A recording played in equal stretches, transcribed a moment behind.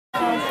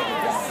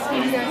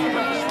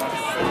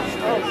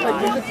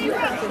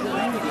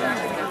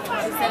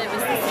said it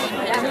was the same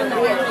picture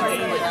that we're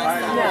mixing with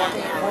us.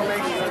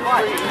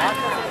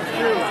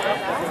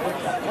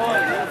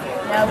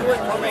 Now,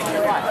 we'll make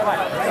it right.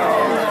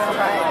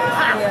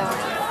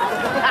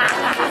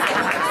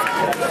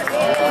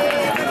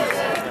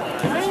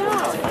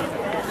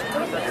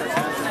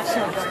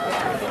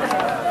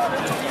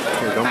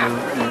 Don't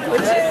move.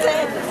 What'd you say?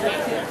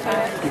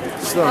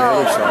 It's not on the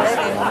other side.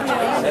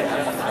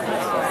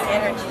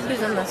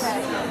 Who's in this?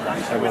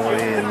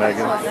 Emily and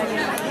Megan. I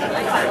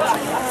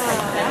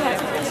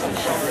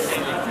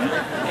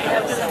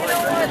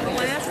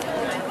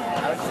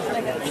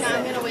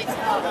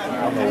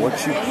don't know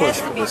what you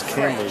push, but this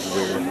camera's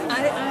weird.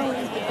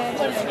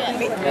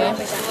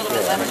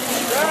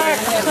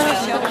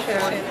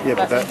 Yeah,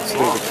 but that's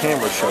there's a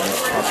camera showing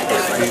up. I'm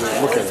supposed to be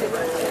look at it.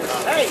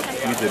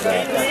 You did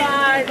that.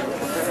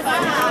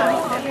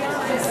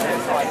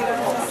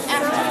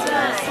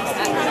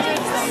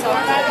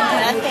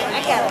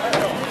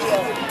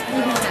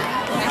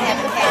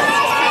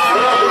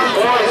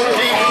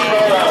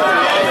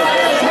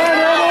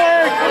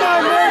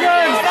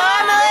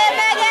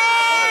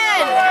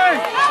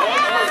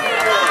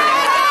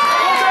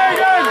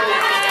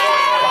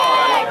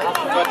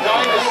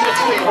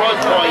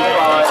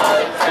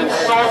 And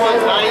Solon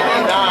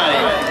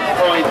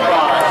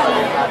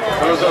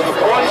 99.5. Those are the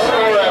boys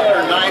score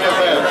after 9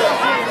 events.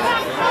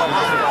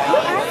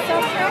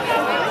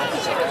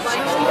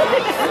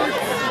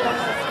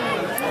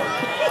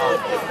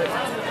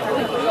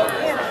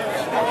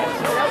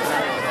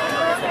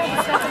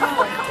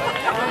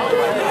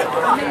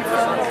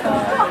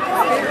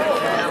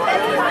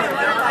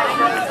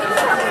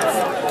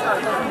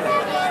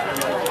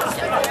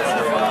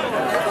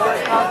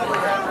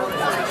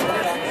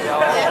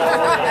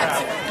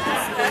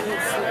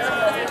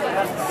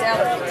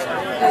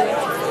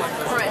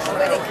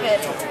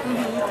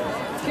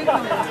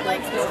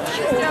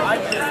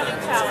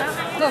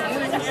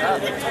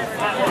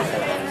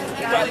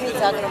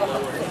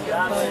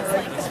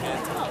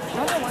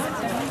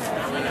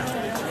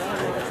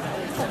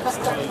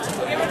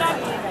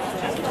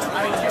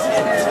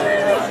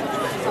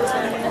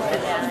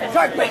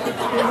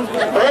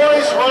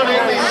 Boys running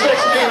the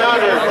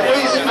 1600,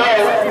 please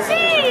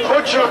note,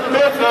 put your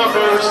bib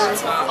numbers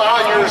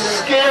on your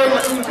skin,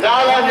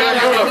 not on your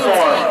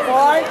uniform.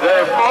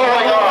 They're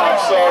falling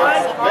off, so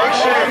make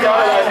sure you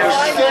got it on your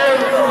skin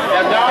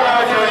and not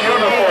on your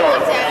uniform.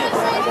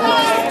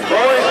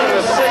 Boys in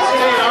the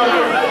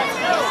 1600.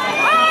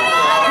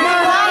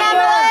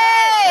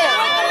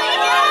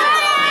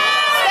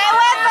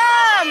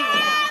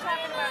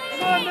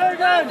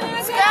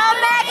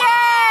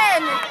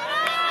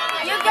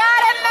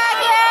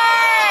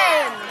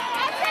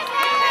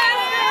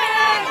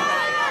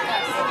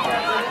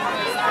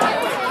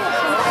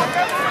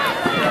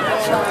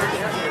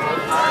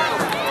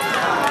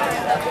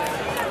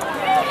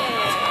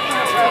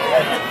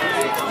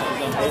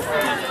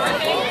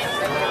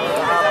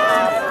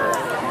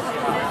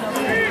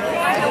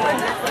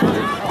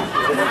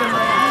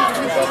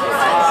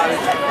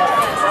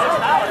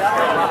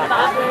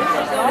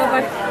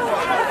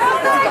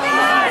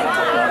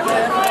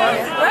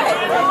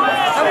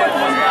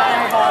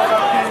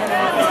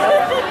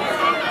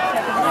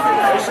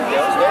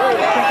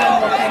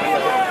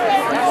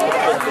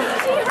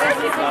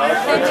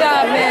 Good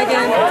job,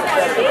 Megan.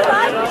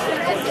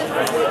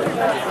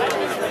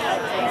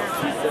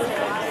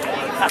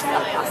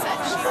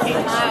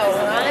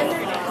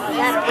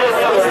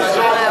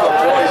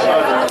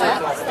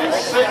 In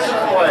 6th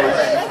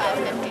place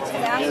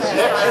is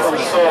Hicks from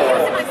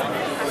Solon.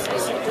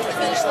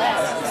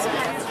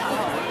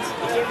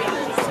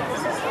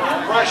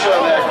 Pressure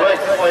on that Greg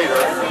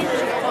Plater.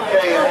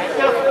 Okay, in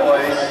 5th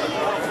place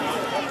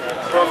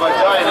from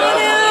Medina,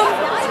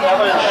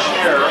 Evan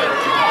Shear.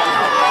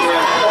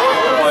 In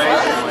 4th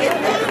place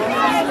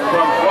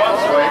from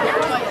Brunswick.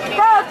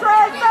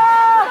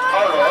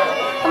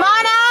 Come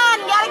on,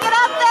 you gotta get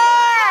up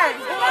there!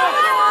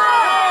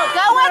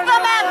 Go with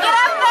them, Em, get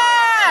up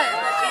there!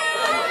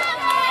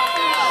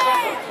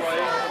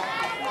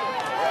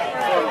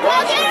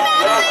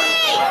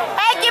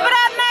 Hey, give it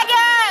up,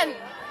 Megan!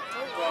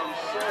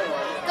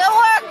 Good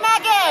work,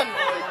 Megan!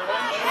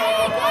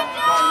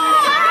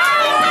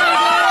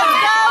 Let's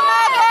go,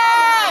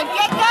 Megan!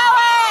 Get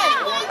going!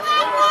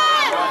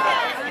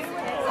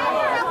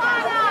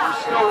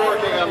 Still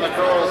working on the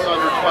girls'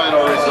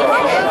 final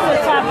results.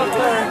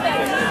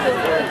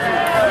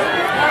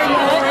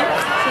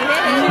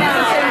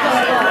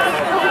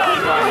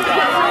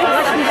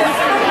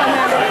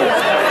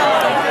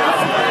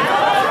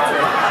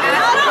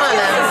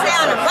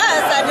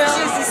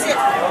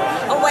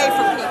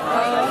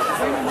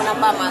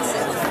 By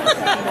myself.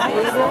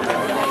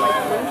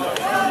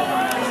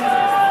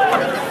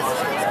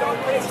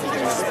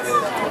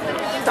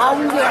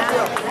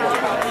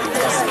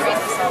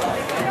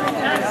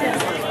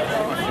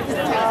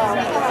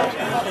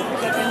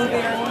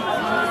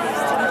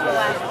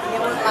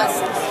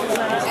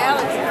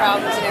 Alex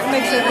problems and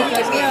everything. It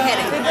gives me a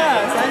headache. It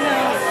does, I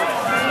know.